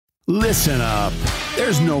Listen up.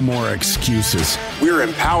 There's no more excuses. We're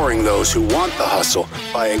empowering those who want the hustle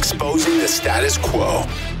by exposing the status quo.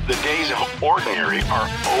 The days of ordinary are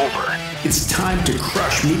over. It's time to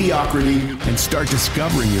crush mediocrity and start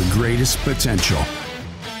discovering your greatest potential.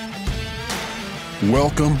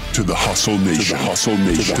 Welcome to the Hustle Nation. To the Hustle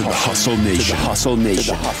Nation. To the Hustle Nation. To the hustle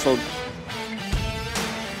nation.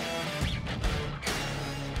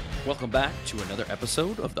 Welcome back to another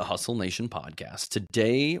episode of the Hustle Nation podcast.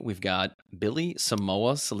 Today, we've got Billy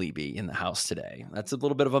Samoa Saleebey in the house today. That's a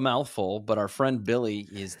little bit of a mouthful, but our friend Billy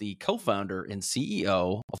is the co-founder and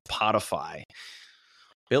CEO of Potify.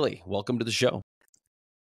 Billy, welcome to the show.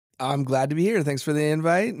 I'm glad to be here. Thanks for the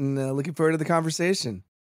invite and looking forward to the conversation.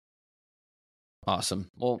 Awesome.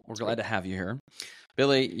 Well, we're glad to have you here.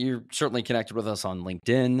 Billy, you're certainly connected with us on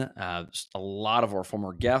LinkedIn. A lot of our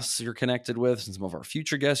former guests you're connected with, and some of our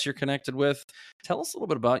future guests you're connected with. Tell us a little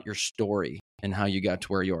bit about your story and how you got to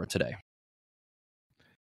where you are today.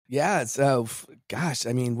 Yeah. So,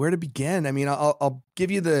 where to begin? I'll give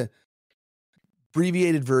you the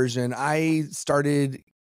abbreviated version. I started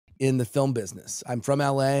in the film business. I'm from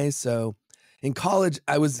LA. So in college,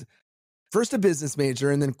 I was first a business major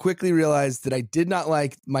and then quickly realized that I did not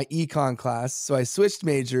like my econ class. So I switched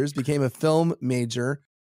majors, became a film major.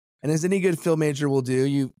 And as any good film major will do,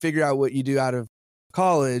 you figure out what you do out of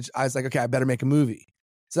college. I was like, okay, I better make a movie.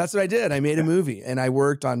 So that's what I did. I made a movie and I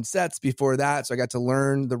worked on sets before that. So I got to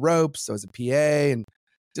learn the ropes. So I was a PA and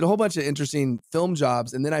did a whole bunch of interesting film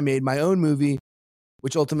jobs. And then I made my own movie,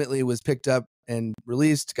 which ultimately was picked up and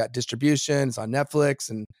released, got distribution. It's on Netflix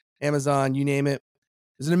and Amazon, you name it.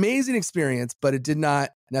 It was an amazing experience, but it did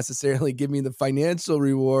not necessarily give me the financial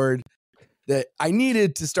reward that I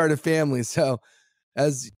needed to start a family. So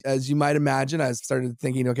as you might imagine, I started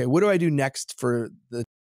thinking, okay, what do I do next for the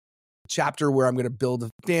chapter where I'm going to build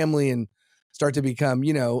a family and start to become,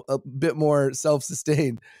 a bit more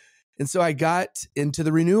self-sustained. And so I got into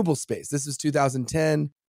the renewable space. This was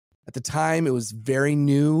 2010. At the time, it was very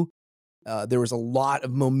new. There was a lot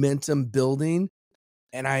of momentum building,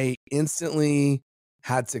 and I instantly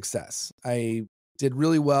had success. I did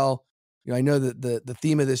really well. I know that the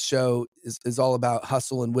theme of this show is all about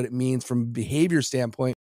hustle and what it means from a behavior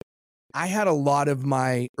standpoint. I had a lot of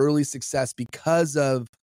my early success because of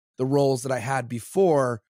the roles that I had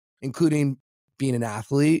before, including being an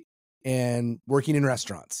athlete and working in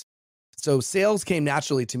restaurants. So sales came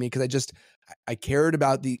naturally to me because I cared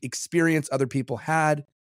about the experience other people had,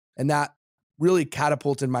 and that really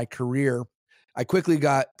catapulted my career. I quickly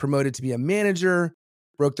got promoted to be a manager,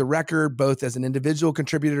 broke the record, both as an individual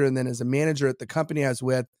contributor and then as a manager at the company I was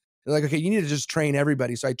with. They're like, okay, you need to just train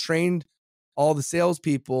everybody. So I trained all the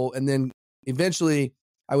salespeople. And then eventually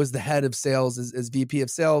I was the head of sales as VP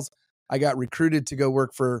of sales. I got recruited to go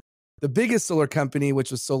work for the biggest solar company,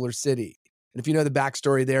 which was Solar City. And if you know the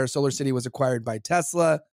backstory there, Solar City was acquired by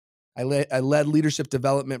Tesla. I led leadership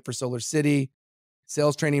development for Solar City,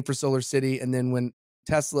 sales training for Solar City. And then when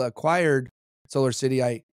Tesla acquired Solar City,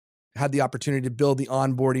 I had the opportunity to build the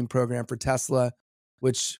onboarding program for Tesla,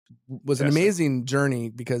 which was an amazing journey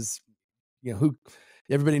because,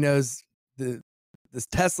 everybody knows this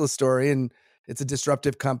Tesla story and it's a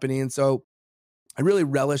disruptive company. And so I really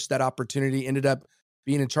relished that opportunity, ended up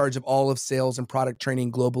being in charge of all of sales and product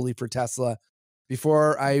training globally for Tesla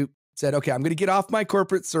before I said, okay, I'm going to get off my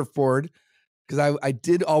corporate surfboard because I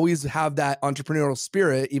did always have that entrepreneurial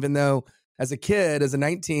spirit, even though as a kid, as a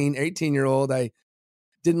 19, 18-year-old, I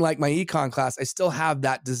didn't like my econ class. I still have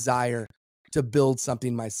that desire to build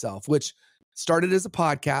something myself, which started as a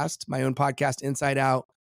podcast, my own podcast, Inside Out,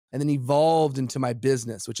 and then evolved into my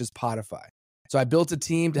business, which is Potify. So I built a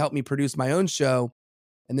team to help me produce my own show.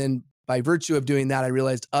 And then by virtue of doing that, I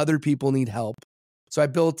realized other people need help. So I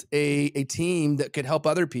built a team that could help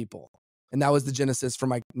other people. And that was the genesis for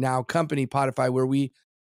my now company, Potify, where we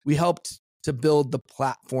helped to build the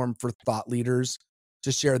platform for thought leaders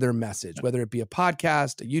to share their message, whether it be a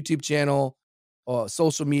podcast, a YouTube channel, or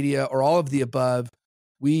social media, or all of the above.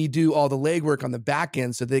 We do all the legwork on the back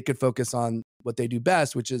end so they could focus on what they do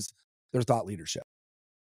best, which is their thought leadership.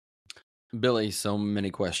 Billy, so many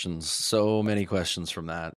questions from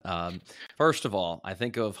that. First of all, I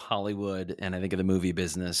think of Hollywood and I think of the movie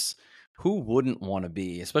business. Who wouldn't want to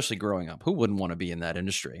be, especially growing up, who wouldn't want to be in that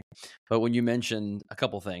industry? But when you mentioned a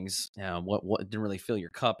couple things, what didn't really fill your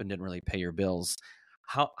cup and didn't really pay your bills,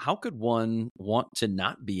 how could one want to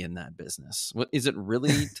not be in that business? Is it really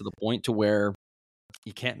to the point to where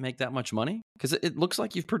you can't make that much money? Because it looks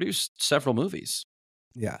like you've produced several movies.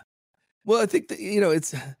 Yeah. Well, I think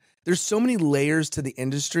that, there's so many layers to the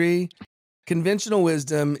industry. Conventional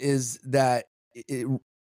wisdom is that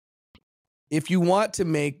if you want to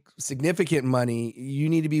make significant money, you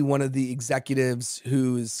need to be one of the executives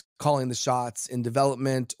who's calling the shots in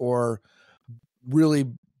development or really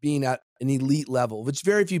being at an elite level, which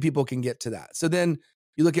very few people can get to that. So then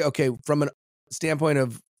you look at, okay, from a standpoint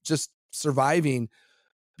of just surviving,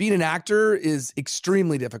 being an actor is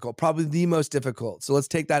extremely difficult, probably the most difficult. So let's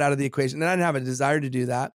take that out of the equation. And I didn't have a desire to do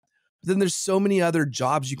that. But then there's so many other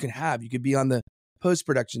jobs you can have. You could be on the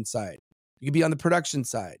post-production side. You could be on the production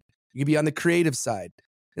side. You could be on the creative side.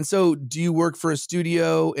 And so do you work for a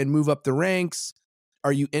studio and move up the ranks?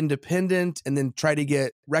 Are you independent and then try to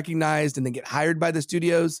get recognized and then get hired by the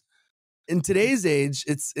studios? In today's age,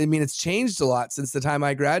 it's changed a lot since the time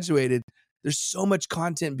I graduated. There's so much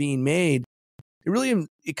content being made.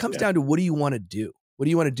 It comes down to, what do you want to do? What do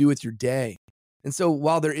you want to do with your day? And so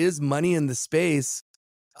while there is money in the space,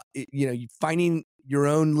 finding your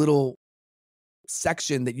own little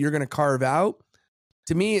section that you're going to carve out,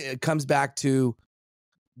 to me, it comes back to,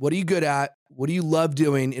 what are you good at? What do you love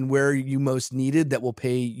doing? And where are you most needed that will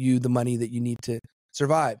pay you the money that you need to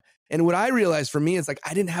survive? And what I realized for me is, like,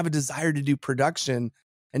 I didn't have a desire to do production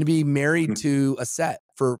and to be married to a set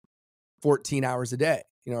for 14 hours a day,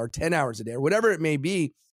 or 10 hours a day, or whatever it may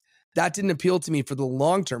be. That didn't appeal to me for the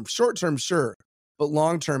long term. Short term, sure, but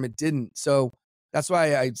long term, it didn't. So that's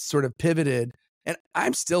why I sort of pivoted. And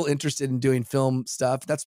I'm still interested in doing film stuff.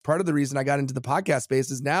 That's part of the reason I got into the podcast space,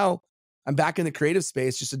 is now I'm back in the creative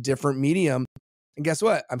space, just a different medium. And guess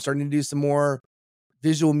what? I'm starting to do some more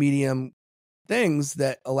visual medium things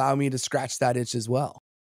that allow me to scratch that itch as well.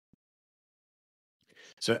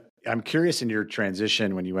 So I'm curious, in your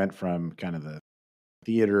transition, when you went from kind of the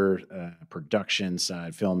theater production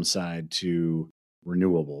side, film side, to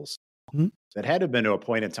renewables, that had to have been to a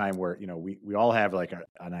point in time where, we all have like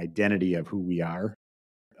an identity of who we are,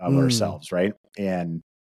 of ourselves, right? And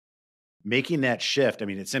making that shift,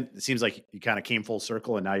 it seems like you kind of came full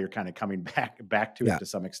circle, and now you're kind of coming back to it to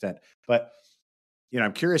some extent. But,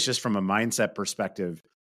 I'm curious, just from a mindset perspective,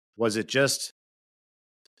 was it just,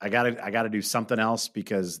 I gotta do something else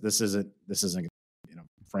because this isn't,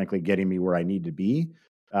 frankly, getting me where I need to be,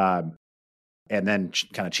 and then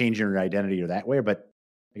kind of changing your identity or that way? But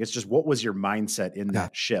I guess just, what was your mindset in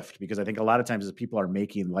that shift? Because I think a lot of times as people are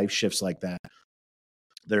making life shifts like that,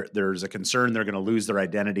 there's a concern they're going to lose their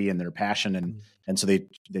identity and their passion, and so they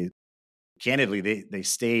candidly they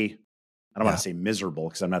stay. I don't want to say miserable,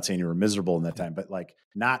 because I'm not saying you were miserable in that time, but like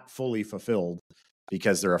not fully fulfilled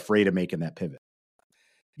because they're afraid of making that pivot.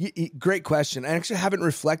 Great question. I actually haven't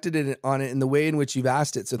reflected on it in the way in which you've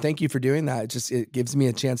asked it. So thank you for doing that. It gives me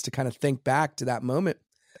a chance to kind of think back to that moment.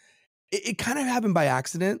 It kind of happened by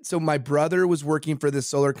accident. So my brother was working for this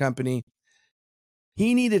solar company.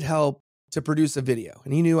 He needed help to produce a video,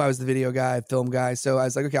 and he knew I was the video guy, film guy. So I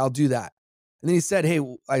was like, okay, I'll do that. And then he said, hey,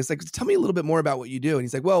 I was like, tell me a little bit more about what you do. And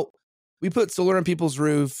he's like, well, we put solar on people's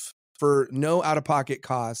roof for no out-of-pocket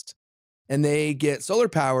cost, and they get solar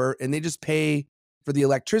power, and they just pay for the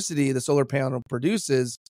electricity the solar panel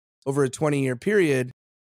produces over a 20-year period,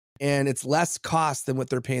 and it's less cost than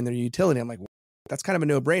what they're paying their utility. I'm like, well, that's kind of a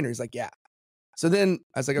no-brainer. He's like, yeah. So then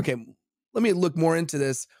I was like, okay, let me look more into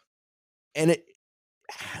this. And it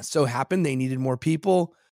so happened they needed more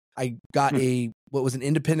people. I got what was an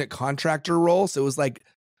independent contractor role. So it was like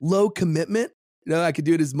low commitment. I could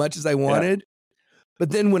do it as much as I wanted. Yeah. But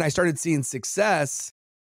then when I started seeing success,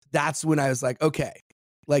 that's when I was like, okay,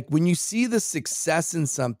 like when you see the success in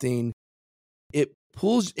something, it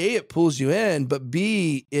pulls you in, but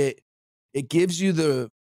B, it gives you the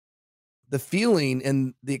feeling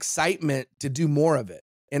and the excitement to do more of it.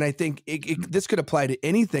 And I think this could apply to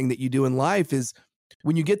anything that you do in life. Is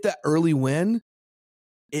when you get that early win,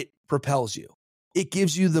 it propels you. It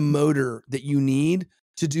gives you the motor that you need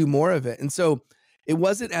to do more of it. And so it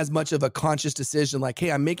wasn't as much of a conscious decision like,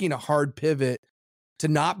 hey, I'm making a hard pivot to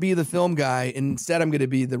not be the film guy, and instead I'm going to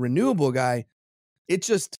be the renewable guy.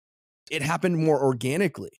 It happened more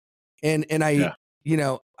organically. And I,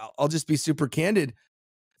 I'll just be super candid.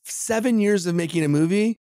 7 years of making a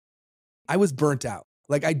movie, I was burnt out.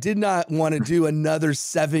 Like, I did not want to do another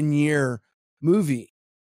 7-year movie,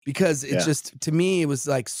 because it just, to me, it was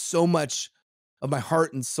like so much of my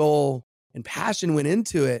heart and soul and passion went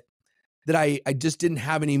into it that I just didn't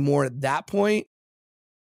have any more at that point.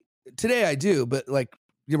 Today I do, but like,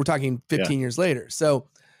 we're talking 15 years later. So,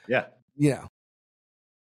 And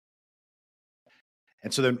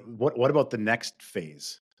so then what about the next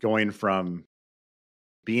phase, going from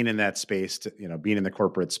being in that space to, being in the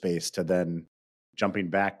corporate space, to then jumping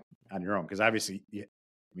back on your own? Because obviously,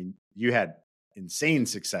 you had insane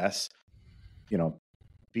success,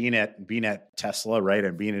 being at Tesla, right?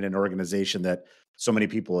 And being in an organization that so many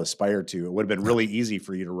people aspire to. It would have been really easy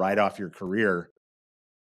for you to ride off your career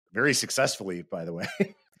very successfully, by the way,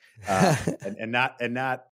 and not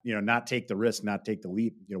take the risk, not take the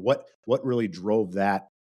leap. What really drove that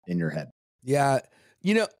in your head? Yeah.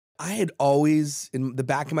 I had always, in the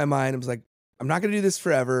back of my mind, I was like, I'm not going to do this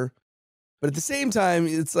forever. But at the same time,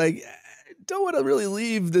 it's like, I don't want to really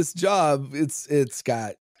leave this job. It's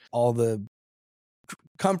got all the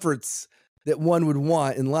comforts that one would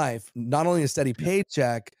want in life, not only a steady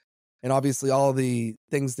paycheck and obviously all the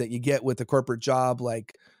things that you get with a corporate job,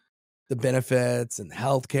 like the benefits and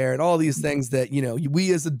healthcare and all these things that,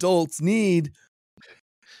 we as adults need.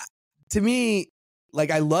 To me, like,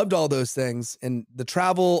 I loved all those things, and the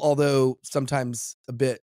travel, although sometimes a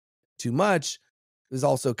bit too much, was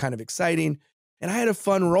also kind of exciting. And I had a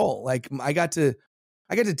fun role. Like, I got to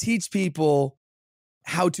teach people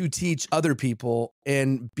how to teach other people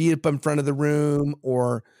and be up in front of the room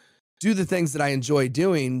or do the things that I enjoy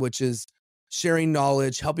doing, which is sharing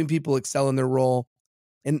knowledge, helping people excel in their role.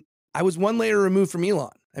 And I was one layer removed from Elon.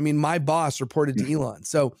 I mean, my boss reported to Elon.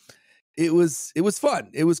 So it was fun.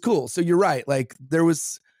 It was cool. So you're right. Like, there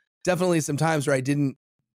was definitely some times where I didn't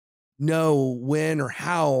know when or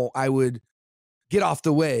how I would get off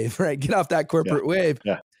the wave, right? Get off that corporate wave.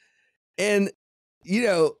 Yeah. And,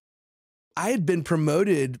 I had been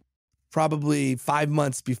promoted probably 5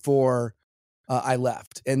 months before I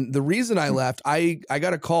left. And the reason I left, I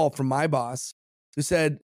got a call from my boss who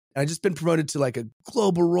said, I just been promoted to like a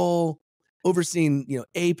global role, overseeing,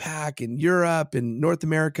 APAC and Europe and North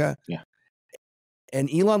America. Yeah. And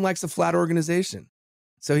Elon likes a flat organization.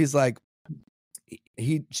 So he's like,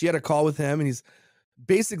 she had a call with him, and he's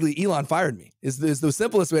basically, Elon fired me is the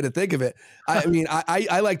simplest way to think of it. I mean,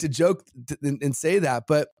 I like to joke and say that,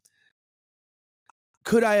 but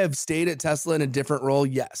could I have stayed at Tesla in a different role?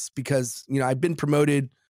 Yes, because, I've been promoted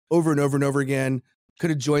over and over and over again, could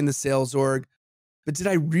have joined the sales org, but did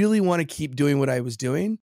I really want to keep doing what I was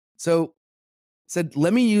doing? So said,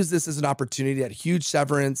 let me use this as an opportunity at huge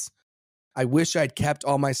severance. I wish I'd kept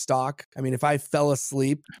all my stock. I mean, if I fell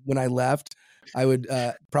asleep when I left, I would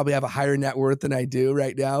probably have a higher net worth than I do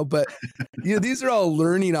right now. But these are all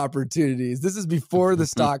learning opportunities. This is before the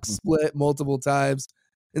stock split multiple times.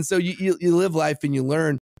 And so you live life and you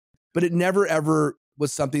learn, but it never, ever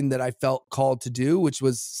was something that I felt called to do, which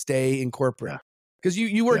was stay in corporate. Because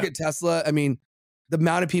you work at Tesla. I mean, the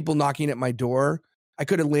amount of people knocking at my door, I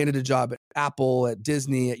could have landed a job at Apple, at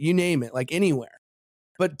Disney, at you name it, like anywhere.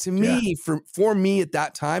 But to me, for me at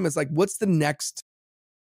that time, it's like, what's the next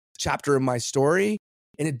chapter of my story?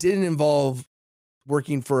 And it didn't involve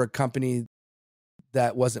working for a company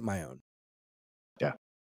that wasn't my own. Yeah.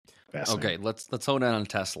 Okay, let's hold on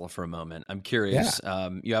Tesla for a moment. I'm curious.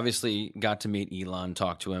 You obviously got to meet Elon,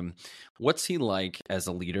 talk to him. What's he like as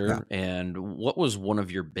a leader, and what was one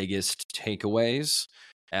of your biggest takeaways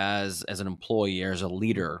as an employee or as a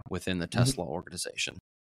leader within the Tesla organization?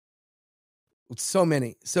 So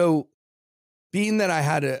many. So being that I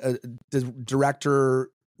had a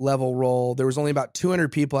director level role, there was only about 200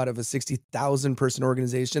 people out of a 60,000 person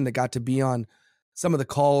organization that got to be on some of the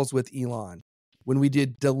calls with Elon. When we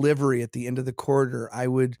did delivery at the end of the quarter, I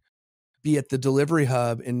would be at the delivery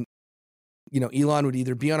hub, and Elon would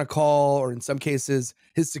either be on a call, or in some cases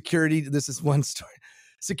his security. This is one story.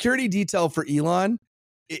 Security detail for Elon.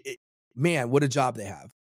 Man, what a job they have.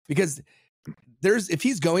 Because if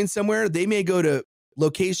he's going somewhere, they may go to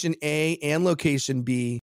location A and location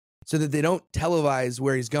B so that they don't televise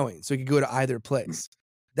where he's going. So he could go to either place.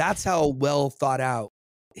 That's how well thought out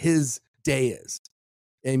his day is.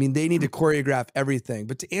 I mean, they need to choreograph everything.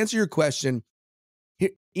 But to answer your question,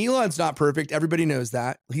 Elon's not perfect. Everybody knows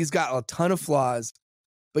that. He's got a ton of flaws,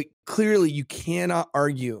 but clearly you cannot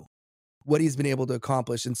argue what he's been able to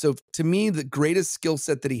accomplish. And so to me, the greatest skill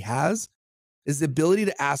set that he has is the ability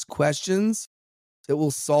to ask questions that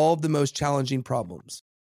will solve the most challenging problems.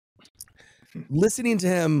 Listening to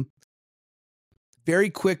him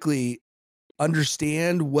very quickly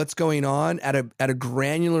understand what's going on at a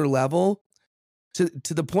granular level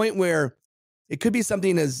to the point where it could be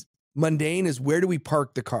something as mundane as, where do we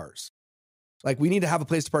park the cars? Like, we need to have a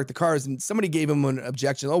place to park the cars. And somebody gave him an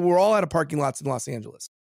objection. Oh, we're all out of parking lots in Los Angeles.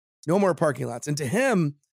 No more parking lots. And to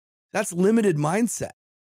him, that's limited mindset.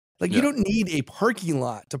 Like, you don't need a parking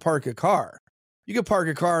lot to park a car. You could park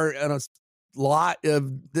a car on a lot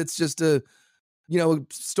that's just a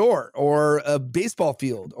store or a baseball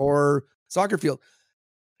field or soccer field.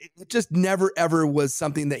 It just never, ever was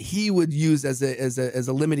something that he would use as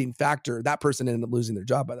a limiting factor. That person ended up losing their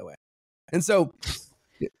job, by the way. And so,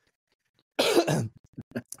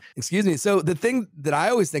 excuse me. So the thing that I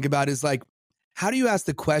always think about is, like, how do you ask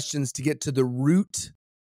the questions to get to the root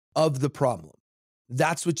of the problem?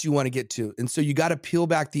 That's what you want to get to. And so you got to peel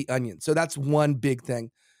back the onion. So that's one big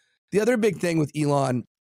thing. The other big thing with Elon,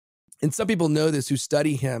 and some people know this who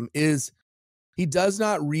study him, is he does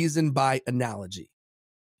not reason by analogy.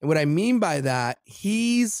 And what I mean by that,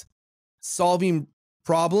 he's solving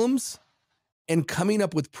problems and coming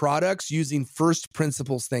up with products using first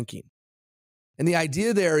principles thinking. And the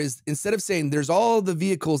idea there is, instead of saying there's all the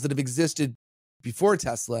vehicles that have existed before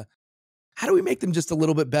Tesla, how do we make them just a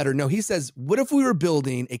little bit better? No, he says, what if we were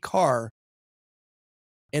building a car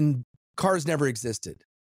and cars never existed?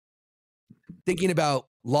 Thinking about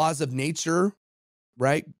laws of nature,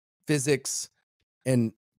 right? Physics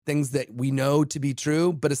and things that we know to be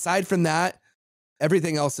true. But aside from that,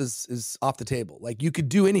 everything else is off the table. Like, you could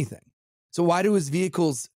do anything. So why do his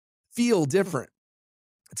vehicles feel different?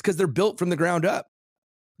 It's because they're built from the ground up.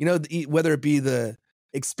 You know, whether it be the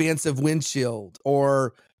expansive windshield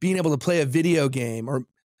or being able to play a video game or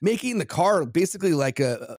making the car basically like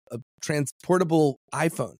a transportable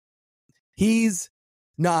iPhone. He's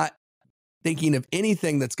not thinking of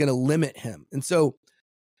anything that's going to limit him. And so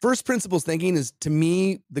first principles thinking is, to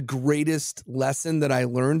me, the greatest lesson that I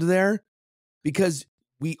learned there, because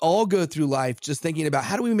we all go through life just thinking about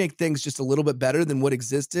how do we make things just a little bit better than what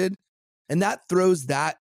existed. And that throws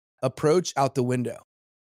that approach out the window.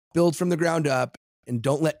 Build from the ground up and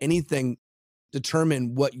don't let anything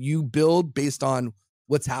determine what you build based on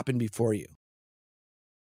what's happened before you.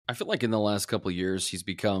 I feel like in the last couple of years, he's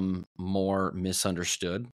become more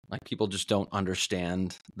misunderstood. Like, people just don't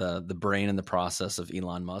understand the brain and the process of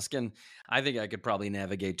Elon Musk. And I think I could probably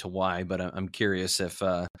navigate to why, but I'm curious if,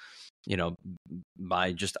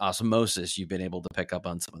 by just osmosis, you've been able to pick up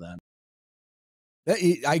on some of that.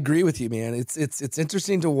 I agree with you, man. It's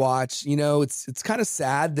interesting to watch. You know, it's kind of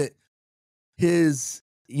sad that his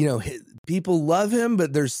people love him,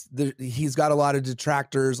 but he's got a lot of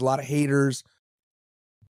detractors, a lot of haters.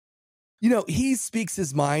 You know, he speaks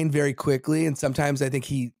his mind very quickly, and sometimes I think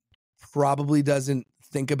he probably doesn't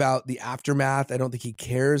think about the aftermath. I don't think he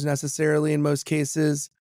cares necessarily in most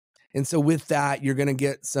cases. And so with that, you're going to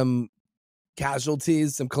get some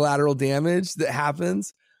casualties, some collateral damage that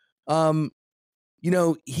happens.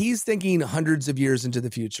 He's thinking hundreds of years into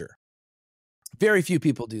the future. Very few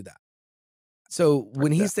people do that. So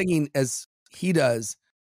when he's thinking as he does,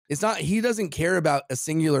 he doesn't care about a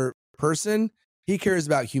singular person. He cares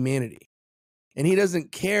about humanity. And he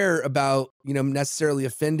doesn't care about, necessarily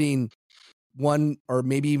offending one or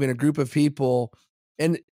maybe even a group of people,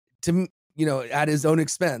 and at his own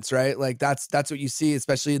expense, right? Like that's what you see,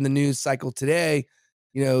 especially in the news cycle today.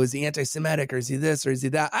 Is he anti-Semitic, or is he this, or is he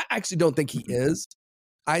that? I actually don't think he is.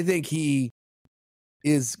 I think he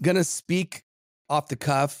is going to speak off the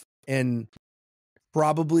cuff and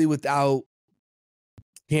probably without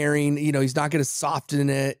caring. He's not going to soften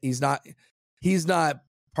it. He's not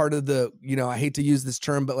part of the, I hate to use this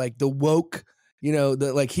term, but like the woke,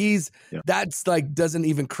 that's like, doesn't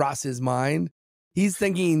even cross his mind. He's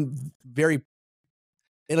thinking very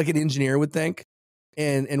like an engineer would think.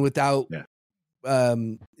 And without,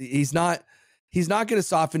 he's not going to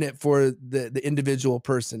soften it for the individual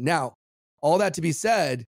person. Now, all that to be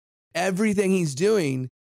said, everything he's doing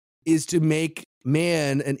is to make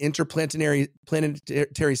man an interplanetary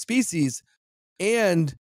species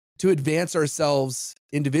and to advance ourselves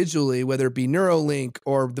individually, whether it be Neuralink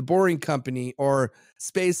or the Boring Company or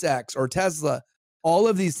SpaceX or Tesla. All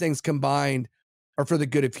of these things combined are for the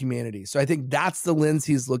good of humanity. So I think that's the lens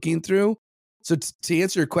he's looking through. So to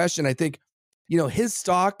answer your question, I think, his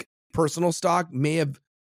personal stock may have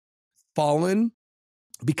fallen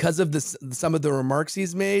because of some of the remarks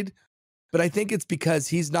he's made, but I think it's because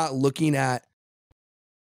he's not looking at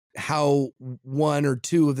how one or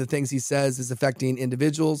two of the things he says is affecting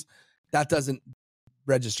individuals. That doesn't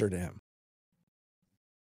register to him.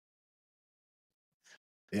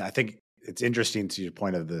 Yeah, I think it's interesting to your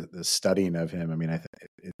point of the studying of him. I mean,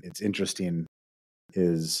 it's interesting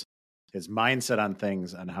his mindset on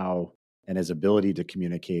things, on how, and his ability to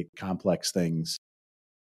communicate complex things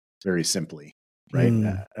very simply, right?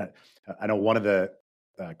 I know one of the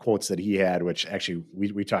quotes that he had, which actually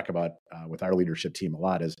we talk about with our leadership team a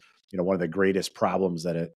lot, is, one of the greatest problems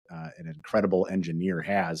that an incredible engineer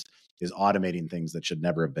has is automating things that should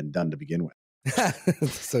never have been done to begin with.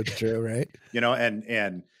 So true, right?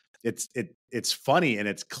 And it's funny and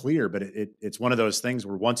it's clear, but it's one of those things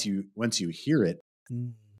where once you hear it,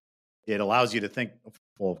 it allows you to think,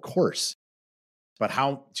 well, of course. But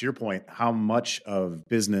to your point, how much of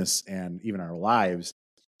business and even our lives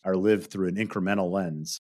are lived through an incremental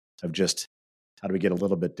lens of just, how do we get a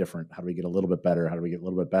little bit different? How do we get a little bit better? How do we get a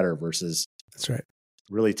little bit better versus That's right.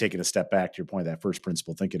 Really taking a step back to your point, that first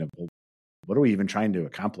principle, thinking of, well, what are we even trying to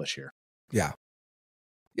accomplish here? Yeah.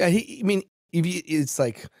 Yeah. It's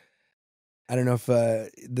like, I don't know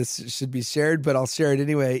if this should be shared, but I'll share it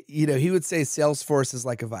anyway. He would say Salesforce is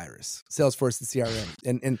like a virus. Salesforce, the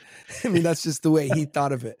CRM. And I mean, that's just the way he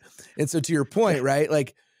thought of it. And so to your point, right?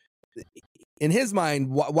 Like in his mind,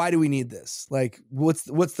 why do we need this? Like, what's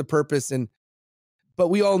the purpose? But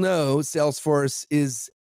we all know Salesforce is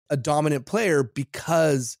a dominant player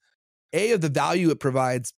because A, of the value it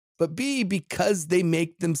provides, but B, because they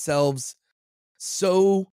make themselves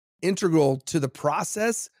so integral to the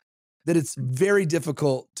process that it's very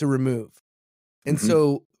difficult to remove. And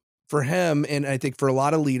so for him, and I think for a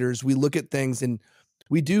lot of leaders, we look at things and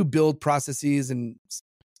we do build processes and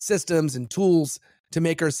systems and tools to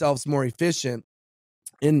make ourselves more efficient.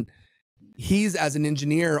 And he's, as an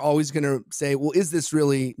engineer, always going to say, well, is this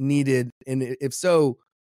really needed? And if so,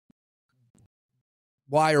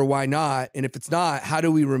 why or why not? And if it's not, how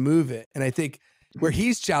do we remove it? And I think where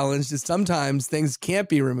he's challenged is sometimes things can't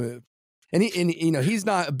be removed. And he's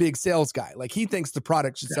not a big sales guy. Like, he thinks the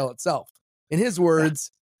product should sell itself. In his words,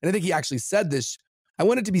 and I think he actually said this, I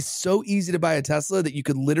want it to be so easy to buy a Tesla that you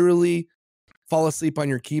could literally fall asleep on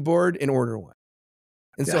your keyboard and order one.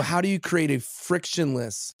 And so how do you create a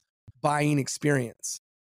frictionless buying experience?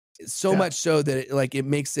 So much so that it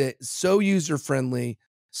makes it so user-friendly,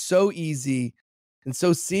 so easy, and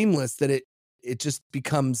so seamless that it just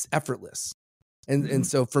becomes effortless. And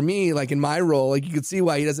so for me, like in my role, like you could see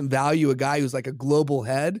why he doesn't value a guy who's like a global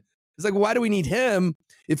head. It's like, why do we need him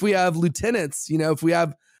if we have lieutenants? If we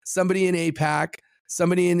have somebody in APAC,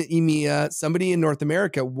 somebody in EMEA, somebody in North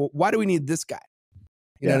America, why do we need this guy?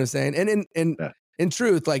 You know what I'm saying? And in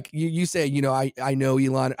truth, like you say, I know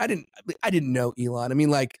Elon. I didn't know Elon. I mean,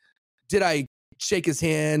 like, did I shake his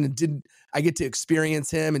hand? And did I get to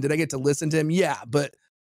experience him? And did I get to listen to him? Yeah, but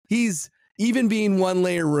he's, even being one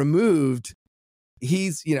layer removed,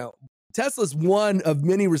 he's, Tesla's one of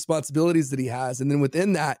many responsibilities that he has. And then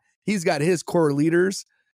within that, he's got his core leaders,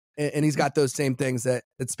 and he's got those same things at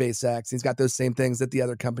SpaceX. He's got those same things at the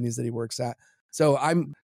other companies that he works at. So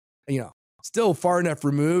I'm, still far enough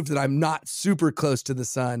removed that I'm not super close to the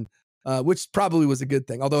sun, which probably was a good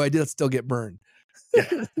thing. Although I did still get burned.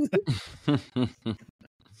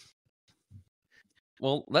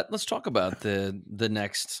 Well, let's talk about the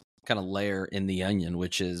next kind of layer in the onion,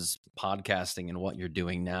 which is podcasting and what you're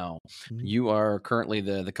doing now. You are currently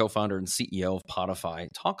the co-founder and CEO of Potify.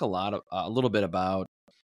 Talk a little bit about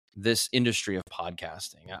this industry of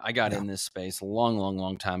podcasting. I got in this space a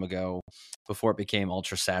long time ago, before it became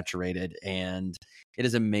ultra saturated, and it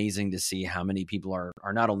is amazing to see how many people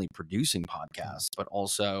are not only producing podcasts, but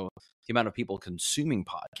also the amount of people consuming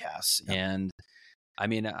podcasts. And I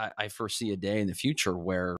mean, I foresee a day in the future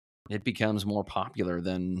where it becomes more popular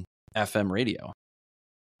than FM radio.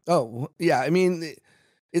 Oh, yeah. I mean,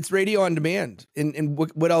 it's radio on demand. And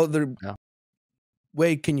what other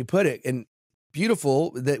way can you put it? And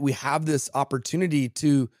beautiful that we have this opportunity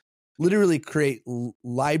to literally create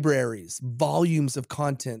libraries, volumes of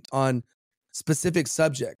content on specific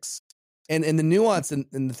subjects. And the nuance and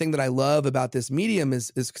the thing that I love about this medium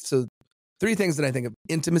is so three things that I think of: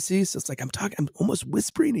 intimacy. So it's like I'm almost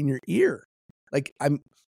whispering in your ear. Like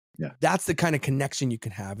that's the kind of connection you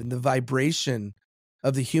can have. And the vibration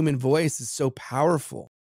of the human voice is so powerful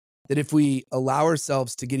that if we allow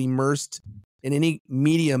ourselves to get immersed in any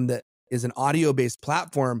medium that is an audio-based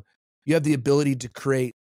platform, you have the ability to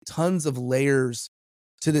create tons of layers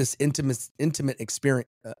to this intimate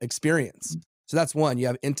experience. So that's one, you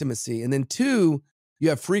have intimacy. And then two, you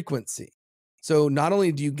have frequency. So not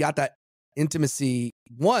only do you got that intimacy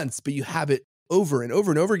once, but you have it over and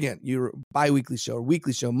over and over again. Your bi-weekly show, or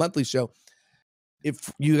weekly show, monthly show.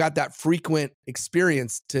 If you got that frequent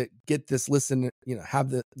experience to get this have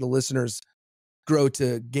the listeners grow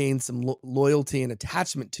to gain some loyalty and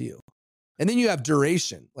attachment to you. And then you have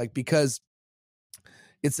duration, like, because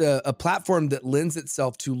it's a platform that lends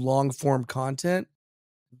itself to long form content.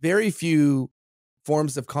 Very few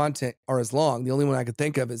forms of content are as long. The only one I could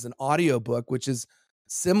think of is an audiobook, which is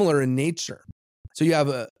similar in nature. So you have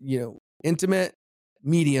a, intimate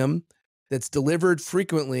medium that's delivered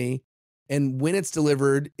frequently. And when it's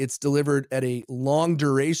delivered at a long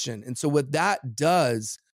duration. And so what that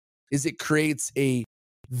does is it creates a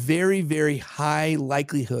very, very high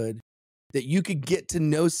likelihood that you could get to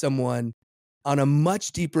know someone on a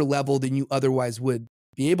much deeper level than you otherwise would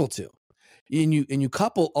be able to. And you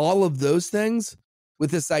couple all of those things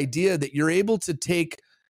with this idea that you're able to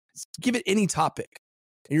give it any topic,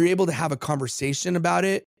 and you're able to have a conversation about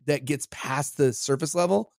it that gets past the surface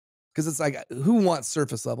level. Because it's like, who wants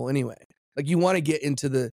surface level anyway? Like you want to get into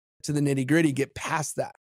the nitty gritty, get past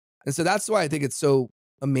that. And so that's why I think it's so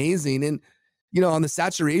amazing. And, on the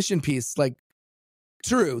saturation piece, like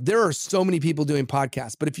true, there are so many people doing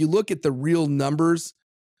podcasts, but if you look at the real numbers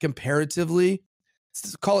comparatively,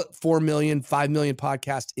 let's call it 4 million, 5 million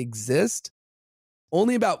podcasts exist.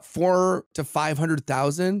 Only about 4 to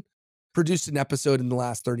 500,000 produced an episode in the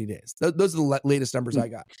last 30 days. Those are the latest numbers I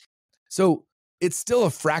got. So it's still a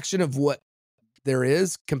fraction of what there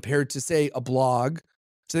is compared to, say, a blog.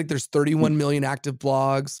 I think there's 31 million active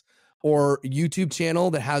blogs, or a YouTube channel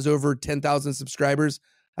that has over 10,000 subscribers.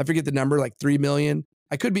 I forget the number, like 3 million.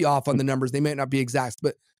 I could be off on the numbers. They might not be exact,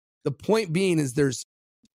 but the point being is there's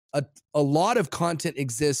a lot of content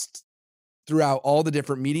exists throughout all the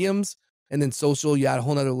different mediums, and then social, you add a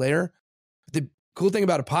whole nother layer. The cool thing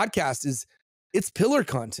about a podcast is it's pillar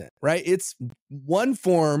content, right? It's one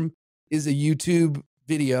form is a YouTube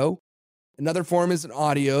video. Another form is an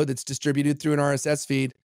audio that's distributed through an RSS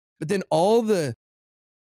feed. But then all the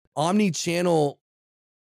omni-channel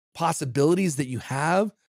possibilities that you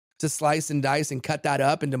have to slice and dice and cut that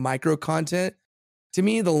up into micro content, to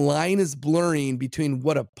me, the line is blurring between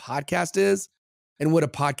what a podcast is and what a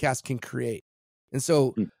podcast can create. And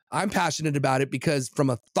so I'm passionate about it because from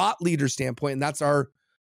a thought leader standpoint, and that's our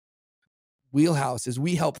wheelhouse, is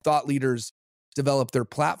we help thought leaders develop their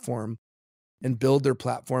platform and build their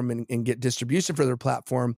platform and get distribution for their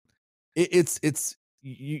platform.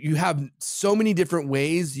 You have so many different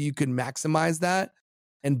ways you can maximize that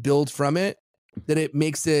and build from it that it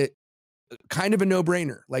makes it kind of a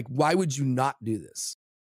no-brainer. Like, why would you not do this?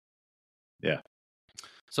 Yeah.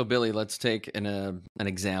 So Billy, let's take an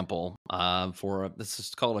example this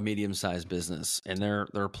is called a medium-sized business. And there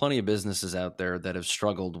are plenty of businesses out there that have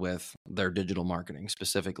struggled with their digital marketing,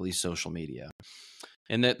 specifically social media.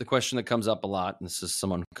 And the question that comes up a lot, and this is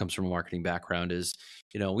someone who comes from a marketing background, is,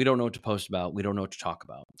 we don't know what to post about. We don't know what to talk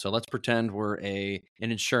about. So let's pretend we're an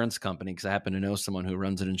insurance company, because I happen to know someone who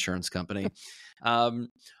runs an insurance company.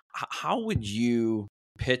 How would you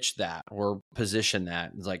pitch that or position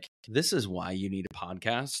that? It's like, this is why you need a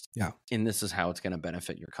podcast. Yeah. And this is how it's going to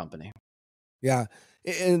benefit your company. Yeah.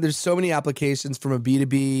 And there's so many applications from a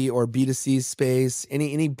B2B or B2C space.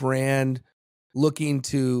 Any brand looking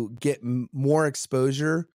to get more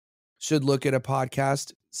exposure should look at a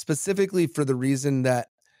podcast, specifically for the reason that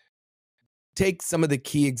take some of the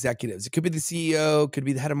key executives. It could be the CEO, could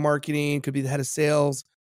be the head of marketing, could be the head of sales,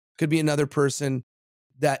 could be another person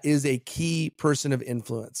that is a key person of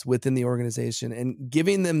influence within the organization, and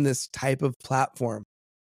giving them this type of platform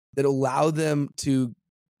that allow them to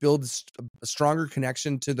build a stronger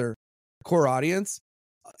connection to their core audience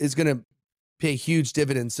is going to pay huge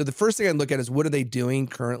dividends. So the first thing I look at is, what are they doing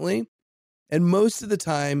currently? And most of the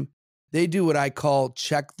time they do what I call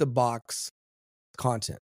check the box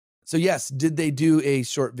content. So yes, did they do a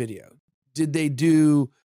short video? Did they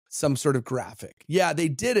do some sort of graphic? Yeah, they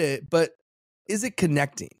did it, but is it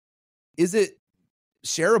connecting? Is it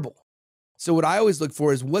shareable? So what I always look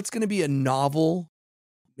for is what's going to be a novel,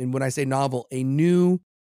 and when I say novel, a new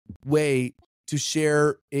way to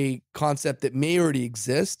share a concept that may already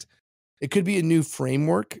exist. It could be a new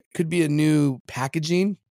framework, could be a new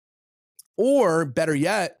packaging, or better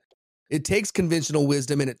yet, it takes conventional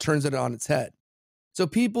wisdom and it turns it on its head. So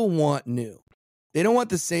people want new. They don't want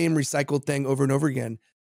the same recycled thing over and over again.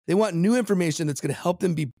 They want new information that's going to help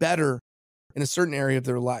them be better in a certain area of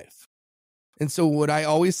their life. And so what I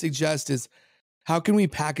always suggest is, how can we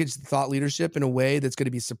package the thought leadership in a way that's going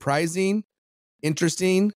to be surprising,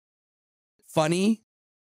 interesting, funny,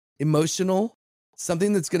 emotional,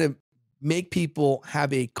 something that's going to make people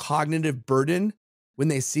have a cognitive burden when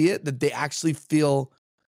they see it, that they actually feel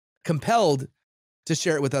compelled to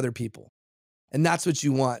share it with other people. And that's what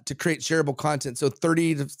you want, to create shareable content. So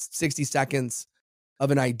 30 to 60 seconds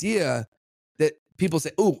of an idea that people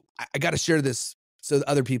say, oh, I got to share this so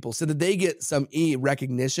other people, so that they get some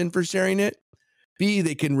recognition for sharing it. B,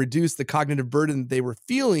 they can reduce the cognitive burden that they were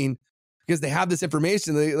feeling because they have this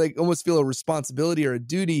information. They like almost feel a responsibility or a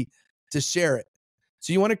duty to share it.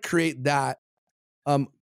 So you want to create that.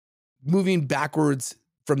 Moving backwards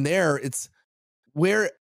from there, it's where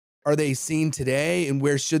are they seen today and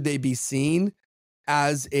where should they be seen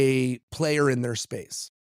as a player in their space?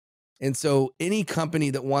 And so any company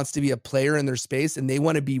that wants to be a player in their space and they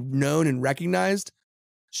want to be known and recognized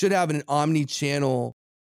should have an omni-channel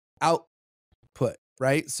output,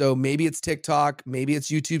 right? So maybe it's TikTok, maybe it's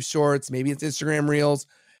YouTube Shorts, maybe it's Instagram Reels,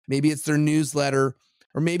 maybe it's their newsletter,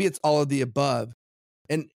 or maybe it's all of the above.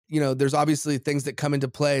 And, there's obviously things that come into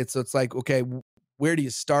play. So it's like, okay, where do you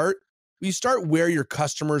start? Well, you start where your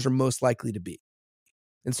customers are most likely to be.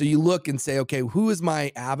 And so you look and say, okay, who is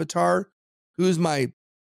my avatar who's my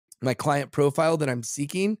client profile that I'm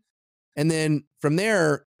seeking. And then from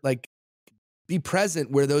there, like, be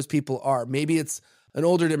present where those people are. Maybe it's an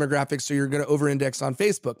older demographic, so you're going to over-index on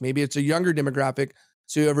Facebook. Maybe it's a younger demographic,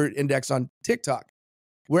 so you over-index on TikTok.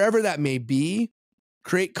 Wherever that may be,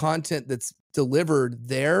 create content that's delivered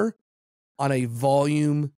there on a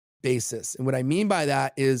volume basis. And what I mean by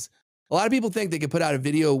that is a lot of people think they can put out a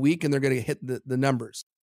video a week and they're going to hit the numbers.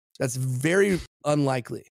 That's very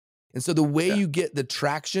unlikely. And so the way you get the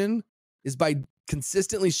traction is by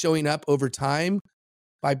consistently showing up over time,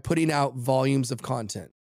 by putting out volumes of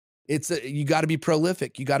content. You got to be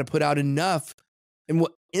prolific. You got to put out enough. And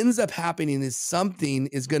what ends up happening is something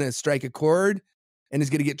is going to strike a chord and is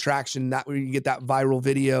going to get traction. That where you get that viral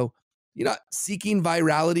video. You're not seeking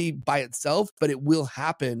virality by itself, but it will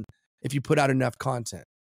happen if you put out enough content.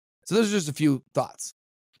 So those are just a few thoughts.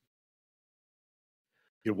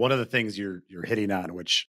 One of the things you're hitting on,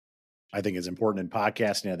 which I think is important in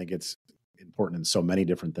podcasting, I think it's important in so many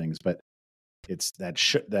different things, but it's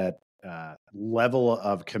that level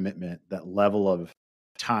of commitment, that level of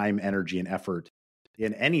time, energy, and effort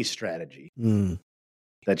in any strategy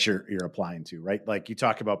that you're applying to, right? Like you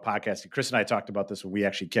talk about podcasting. Chris and I talked about this when we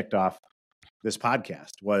actually kicked off this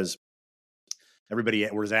podcast. Was everybody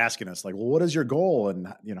was asking us like, well, what is your goal,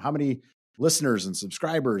 and how many listeners and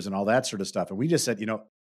subscribers and all that sort of stuff? And we just said,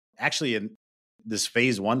 actually in this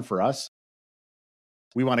phase one for us,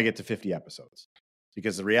 we want to get to 50 episodes.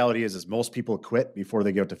 Because the reality is most people quit before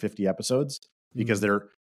they get to 50 episodes because they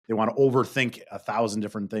want to overthink 1,000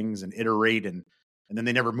 different things and iterate and then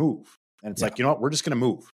they never move. And it's like, we're just going to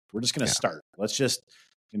move. We're just going to start. Let's just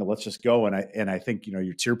go. And I think,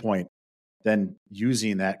 to your point, then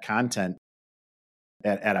using that content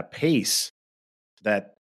at a pace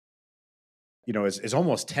that, is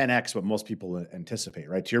almost 10x what most people anticipate,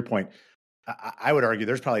 right? To your point, I would argue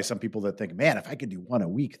there's probably some people that think, man, if I could do one a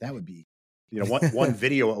week, that would be, one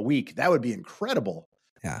video a week, that would be incredible.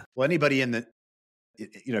 Yeah. Well, anybody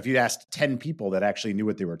if you asked 10 people that actually knew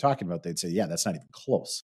what they were talking about, they'd say, yeah, that's not even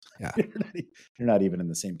close. Yeah. You're not even in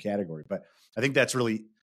the same category. But I think that's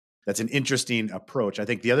an interesting approach. I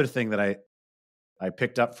think the other thing that I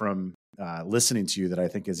picked up from listening to you that I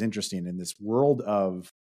think is interesting in this world of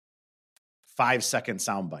 5-second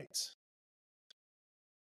sound bites.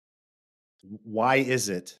 Why is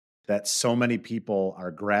it that so many people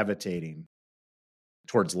are gravitating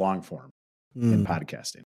towards long form in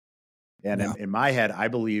podcasting? And in my head, I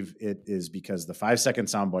believe it is because the 5-second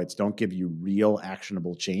sound bites don't give you real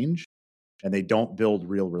actionable change and they don't build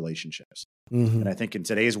real relationships. And I think in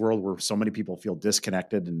today's world where so many people feel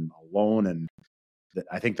disconnected and alone, and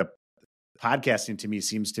I think the podcasting to me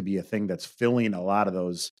seems to be a thing that's filling a lot of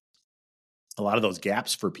those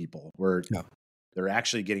gaps for people where they're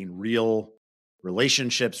actually getting real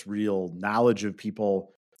relationships, real knowledge of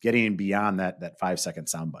people, getting beyond that 5-second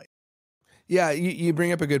soundbite. Yeah, you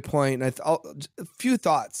bring up a good point. And a few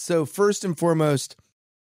thoughts. So first and foremost,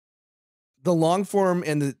 the long form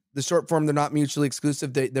and the short form, they're not mutually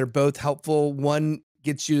exclusive. They're both helpful. One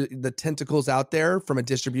gets you the tentacles out there from a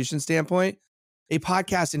distribution standpoint. A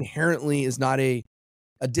podcast inherently is not a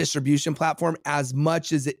distribution platform as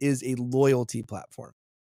much as it is a loyalty platform.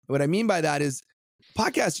 What I mean by that is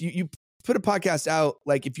podcast, you put a podcast out,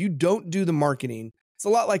 like if you don't do the marketing, it's a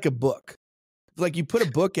lot like a book. Like you put a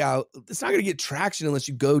book out, it's not going to get traction unless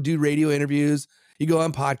you go do radio interviews, you go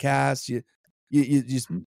on podcasts, you just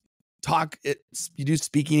talk, you do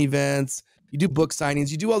speaking events, you do book signings,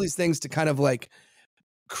 you do all these things to kind of like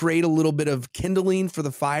create a little bit of kindling for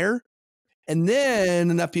the fire. And then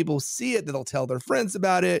enough people see it that they'll tell their friends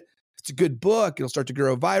about it. It's a good book. It'll start to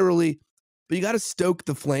grow virally. But you got to stoke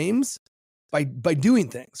the flames by doing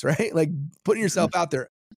things, right? Like putting yourself out there.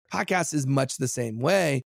 Podcast is much the same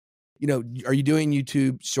way. Are you doing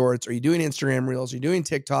YouTube shorts? Are you doing Instagram reels? Are you doing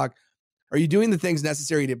TikTok? Are you doing the things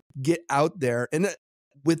necessary to get out there? And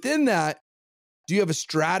within that, do you have a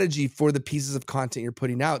strategy for the pieces of content you're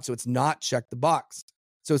putting out? So it's not check the box.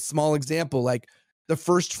 So a small example, like the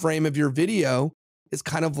first frame of your video is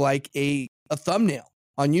kind of like a thumbnail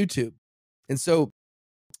on YouTube. And so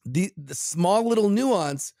the small little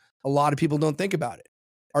nuance, a lot of people don't think about it.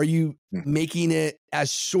 Are you making it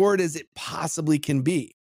as short as it possibly can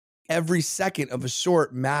be? Every second of a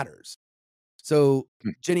short matters. So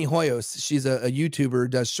Jenny Hoyos, she's a YouTuber who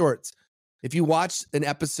does shorts. If you watch an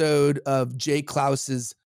episode of Jay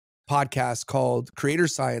Klaus's podcast called Creator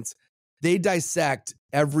Science, they dissect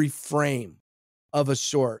every frame of a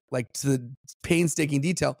short, like to the painstaking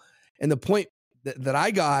detail. And the point that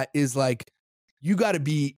I got is like, you got to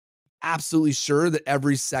be absolutely sure that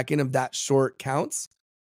every second of that short counts.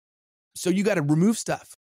 So you got to remove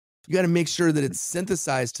stuff. you got to make sure that it's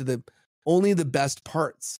synthesized to only the best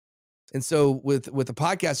parts. And so with a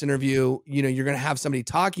podcast interview, you know, you're going to have somebody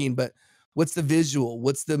talking, but what's the visual?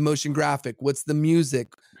 What's the motion graphic? What's the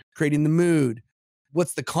music, creating the mood?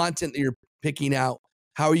 What's the content that you're picking out?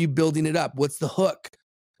 How are you building it up? What's the hook?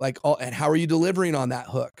 And how are you delivering on that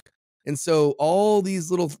hook? And so all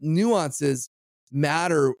these little nuances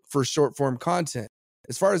matter for short form content.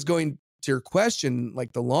 As far as going to your question,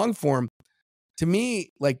 like the long form, to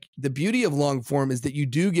me, like the beauty of long form is that you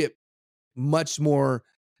do get much more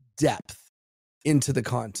depth into the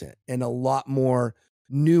content and a lot more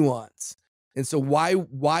nuance. And so why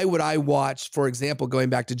would I watch, for example, going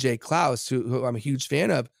back to Jay Klaus, who I'm a huge fan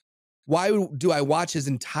of, why do I watch his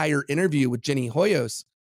entire interview with Jenny Hoyos?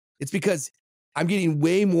 It's because I'm getting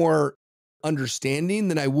way more understanding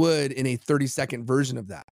than I would in a 30-second version of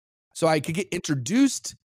that. So I could get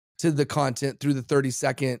introduced to the content through the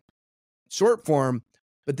 30-second short form,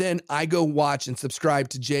 but then I go watch and subscribe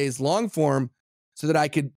to Jay's long form so that I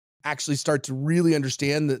could actually start to really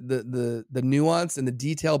understand the nuance and the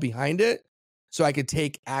detail behind it, so I could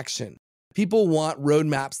take action. People want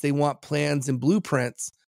roadmaps, they want plans and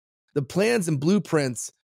blueprints. The plans and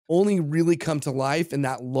blueprints only really come to life in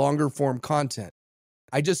that longer form content.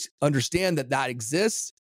 I just understand that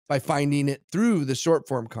exists by finding it through the short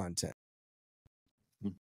form content.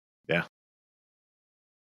 Yeah.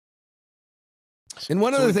 And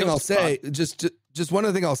one other thing I'll say, just one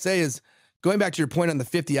other thing I'll say is, going back to your point on the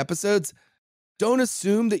 50 episodes, don't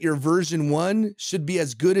assume that your version 1 should be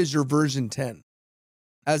as good as your version 10.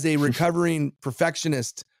 As a recovering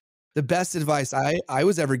perfectionist, the best advice I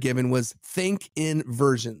was ever given was think in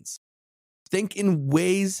versions. Think in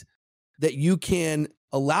ways that you can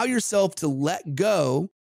allow yourself to let go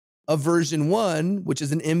of version 1, which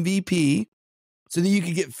is an MVP, so that you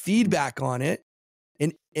can get feedback on it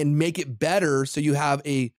and make it better so you have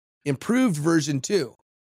a improved version 2.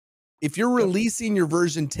 If you're releasing your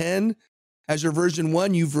version 10 as your version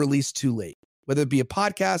 1, you've released too late. Whether it be a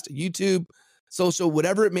podcast, a YouTube, social,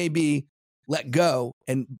 whatever it may be, let go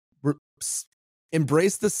and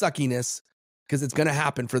embrace the suckiness, because it's going to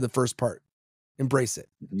happen for the first part. Embrace it.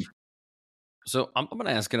 So I'm going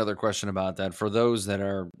to ask another question about that. For those that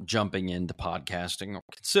are jumping into podcasting or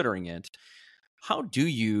considering it, how do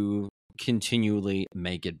you continually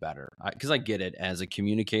make it better? Because I get it, as a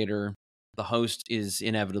communicator, the host is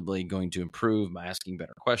inevitably going to improve by asking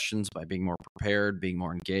better questions, by being more prepared, being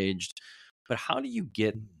more engaged. But how do you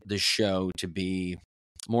get the show to be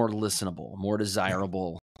more listenable, more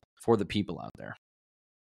desirable for the people out there?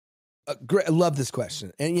 Great. I love this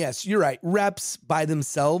question. And yes, you're right. Reps by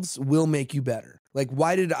themselves will make you better. Like,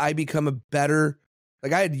 why did I become a better,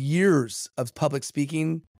 like, I had years of public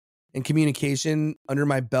speaking and communication under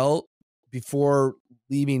my belt before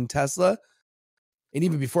leaving Tesla. And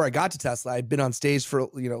even before I got to Tesla, I'd been on stage for,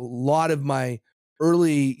 a lot of my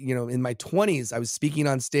early, in my 20s, I was speaking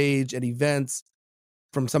on stage at events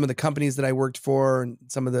from some of the companies that I worked for, and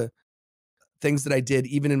some of the things that I did.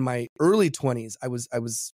 Even in my early 20s, I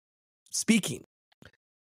was speaking.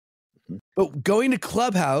 But going to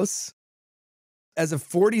Clubhouse as a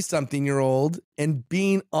 40-something-year-old and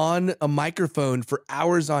being on a microphone for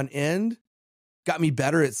hours on end got me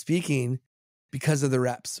better at speaking because of the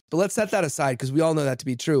reps. But let's set that aside, because we all know that to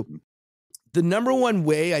be true. The number one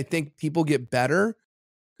way I think people get better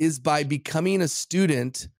is by becoming a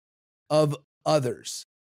student of others.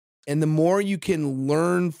 And the more you can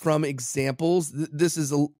learn from examples, this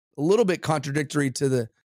is a little bit contradictory to the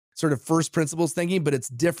sort of first principles thinking, but it's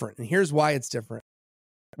different. And here's why it's different.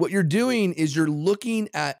 What you're doing is you're looking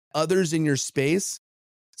at others in your space.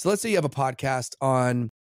 So let's say you have a podcast on,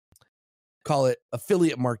 call it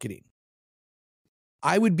affiliate marketing.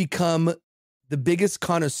 I would become the biggest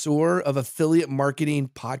connoisseur of affiliate marketing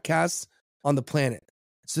podcasts on the planet,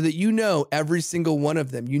 so that you know every single one of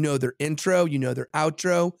them. You know their intro, you know their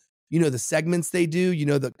outro, you know the segments they do, you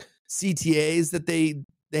know the CTAs that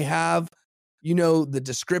they have, you know the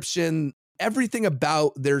description, everything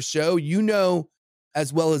about their show, you know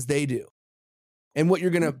as well as they do. And what you're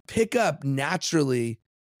going to pick up naturally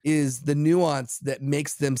is the nuance that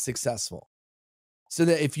makes them successful. So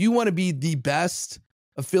that if you want to be the best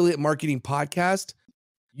affiliate marketing podcast,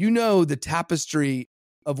 you know the tapestry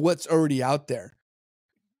of what's already out there,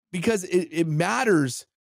 because it matters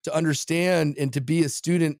to understand and to be a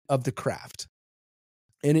student of the craft.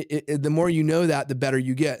 And the more you know that, the better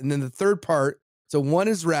you get. And then the third part, so 1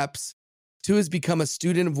 is reps, 2 is become a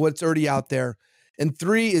student of what's already out there, and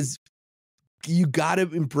 3 is you got to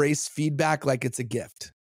embrace feedback like it's a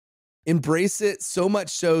gift. Embrace it so much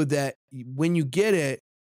so that when you get it,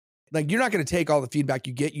 like, you're not going to take all the feedback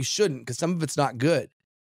you get. You shouldn't, because some of it's not good.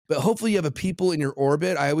 but hopefully you have a people in your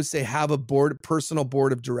orbit. I always say have a personal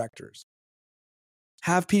board of directors.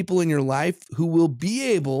 Have people in your life who will be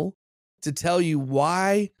able to tell you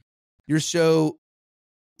why your show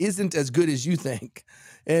isn't as good as you think.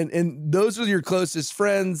 And those are your closest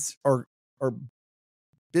friends or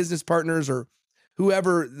business partners or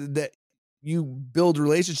whoever that you build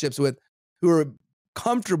relationships with, who are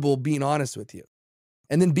comfortable being honest with you.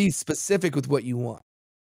 And then be specific with what you want.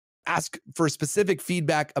 Ask for specific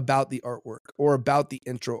feedback about the artwork or about the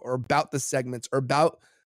intro or about the segments or about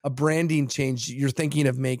a branding change you're thinking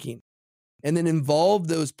of making. And then involve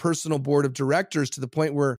those personal board of directors to the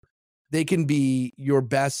point where they can be your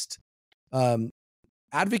best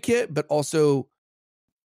advocate, but also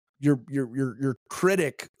your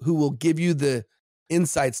critic who will give you the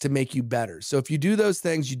insights to make you better. So if you do those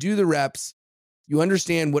things, you do the reps, you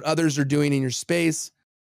understand what others are doing in your space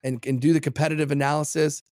and do the competitive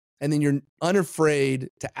analysis, and then you're unafraid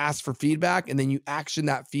to ask for feedback, and then you action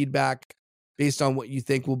that feedback based on what you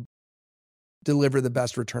think will deliver the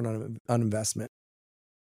best return on investment.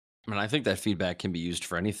 I mean, I think that feedback can be used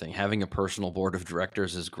for anything. Having a personal board of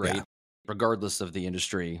directors is great, regardless of the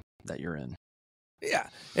industry that you're in. Yeah.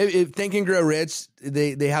 If Think and Grow Rich,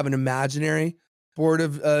 they have an imaginary board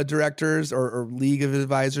of directors or league of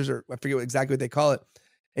advisors, or I forget exactly what they call it.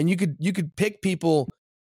 And you could pick people,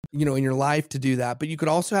 in your life to do that, but you could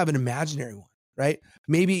also have an imaginary one, right?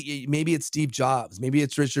 Maybe it's Steve Jobs, maybe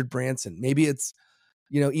it's Richard Branson, maybe it's,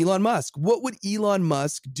 Elon Musk. What would Elon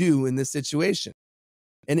Musk do in this situation?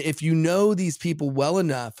 And if you know these people well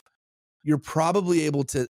enough, you're probably able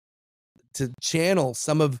to channel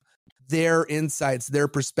some of their insights, their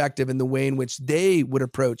perspective, and the way in which they would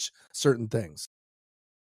approach certain things.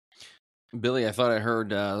 Billy, I thought I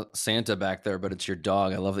heard Santa back there, but it's your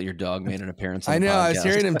dog. I love that your dog made an appearance on I the know. podcast. I was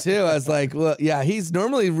hearing him too. I was like, well, yeah, he's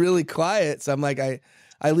normally really quiet. So I'm like,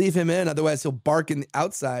 I leave him in. Otherwise he'll bark in the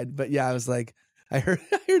outside. But yeah, I was like, I heard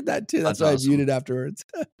that too. That's why awesome. I muted afterwards.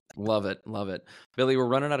 Love it. Love it. Billy, we're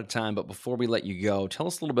running out of time, but before we let you go, tell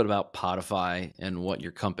us a little bit about Potify and what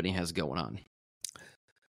your company has going on.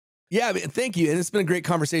 Yeah, thank you. And it's been a great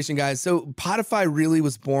conversation, guys. So Potify really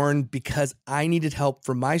was born because I needed help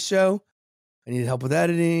for my show. I needed help with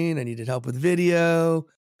editing. I needed help with video.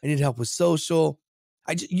 I needed help with social.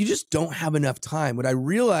 You just don't have enough time. What I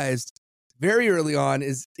realized very early on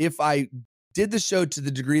is if I did the show to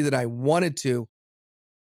the degree that I wanted to,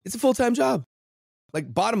 it's a full-time job.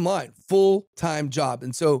 Like, bottom line, full-time job.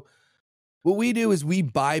 And so what we do is we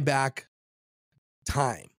buy back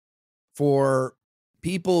time for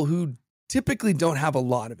people who typically don't have a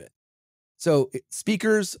lot of it. So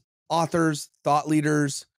speakers, authors, thought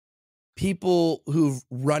leaders, people who've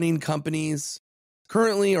running companies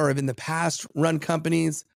currently or have in the past run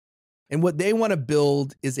companies. And what they want to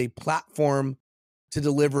build is a platform to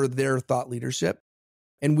deliver their thought leadership.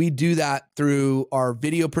 And we do that through our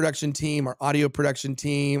video production team, our audio production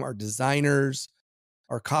team, our designers,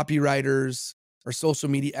 our copywriters, our social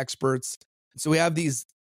media experts. So we have these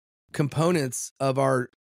components of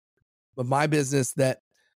my business that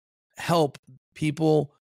help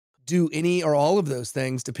people do any or all of those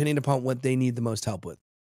things depending upon what they need the most help with.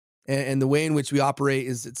 And the way in which we operate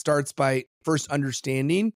is it starts by first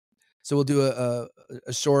understanding. So we'll do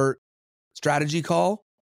a short strategy call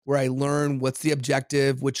where I learn what's the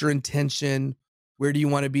objective, what's your intention, where do you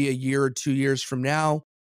want to be a year or 2 years from now?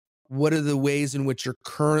 What are the ways in which you're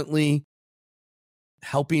currently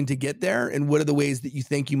helping to get there? And what are the ways that you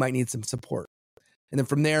think you might need some support? And then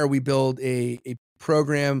from there, we build a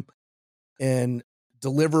program and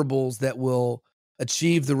deliverables that will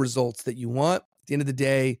achieve the results that you want. At the end of the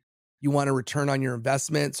day, you want a return on your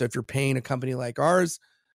investment. So if you're paying a company like ours,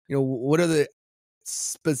 what are the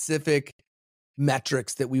specific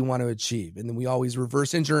metrics that we want to achieve? And then we always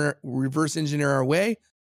reverse engineer our way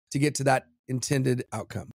to get to that intended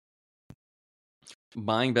outcome.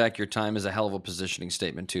 Buying back your time is a hell of a positioning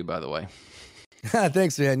statement too, by the way.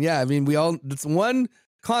 Thanks, man. Yeah, I mean, that's one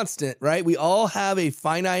constant, right? We all have a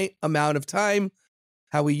finite amount of time.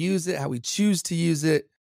 How we use it, how we choose to use it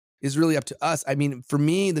is really up to us. I mean, for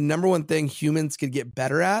me, the number one thing humans could get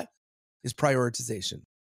better at is prioritization.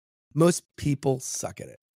 Most people suck at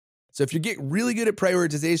it. So if you get really good at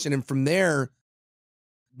prioritization, and from there,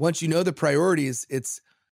 once you know the priorities, it's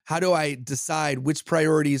how do I decide which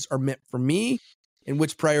priorities are meant for me and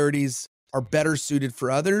which priorities are better suited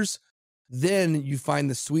for others? Then you find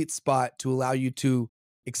the sweet spot to allow you to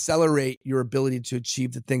accelerate your ability to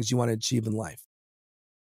achieve the things you want to achieve in life.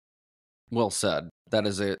 Well said. That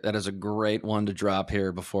is a great one to drop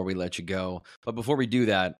here before we let you go. But before we do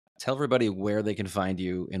that, tell everybody where they can find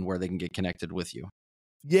you and where they can get connected with you.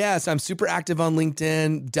 Yes, I'm super active on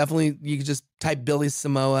LinkedIn. Definitely, you can just type Billy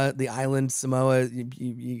Samoa, the island Samoa,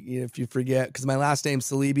 if you forget, because my last name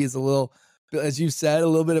Saleebey is a little, as you said, a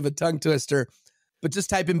little bit of a tongue twister. But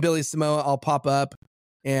just type in Billy Samoa, I'll pop up,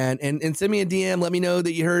 and send me a DM. Let me know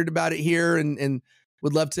that you heard about it here, and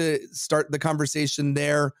would love to start the conversation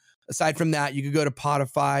there. Aside from that, you could go to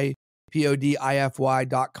Potify,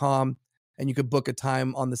 PODIFY.com, and you could book a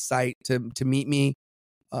time on the site to meet me.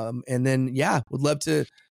 And then, yeah, would love to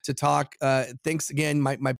talk. Thanks again.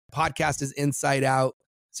 My podcast is Inside Out,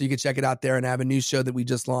 so you can check it out there. And I have a new show that we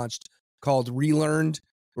just launched called Relearned,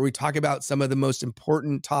 where we talk about some of the most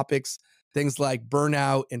important topics, things like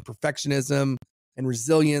burnout and perfectionism and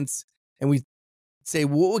resilience. And we say,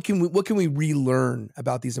 well, what can we relearn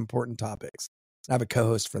about these important topics? I have a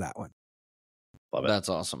co-host for that one. Love it. That's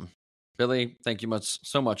awesome. Billy, thank you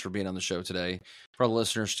so much for being on the show today. For all the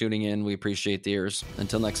listeners tuning in, we appreciate the ears.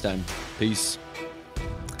 Until next time, peace.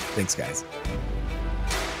 Thanks, guys.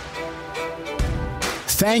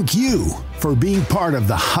 Thank you for being part of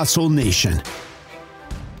the Hustle Nation.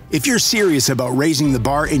 If you're serious about raising the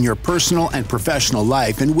bar in your personal and professional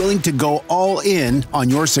life and willing to go all in on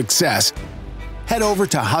your success, head over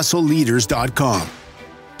to hustleleaders.com.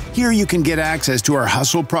 Here you can get access to our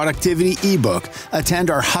Hustle Productivity ebook, attend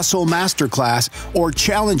our Hustle Masterclass, or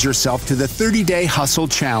challenge yourself to the 30-day Hustle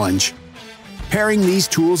Challenge. Pairing these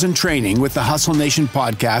tools and training with the Hustle Nation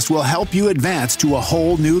podcast will help you advance to a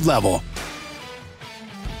whole new level.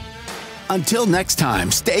 Until next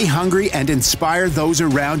time, stay hungry and inspire those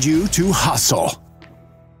around you to hustle.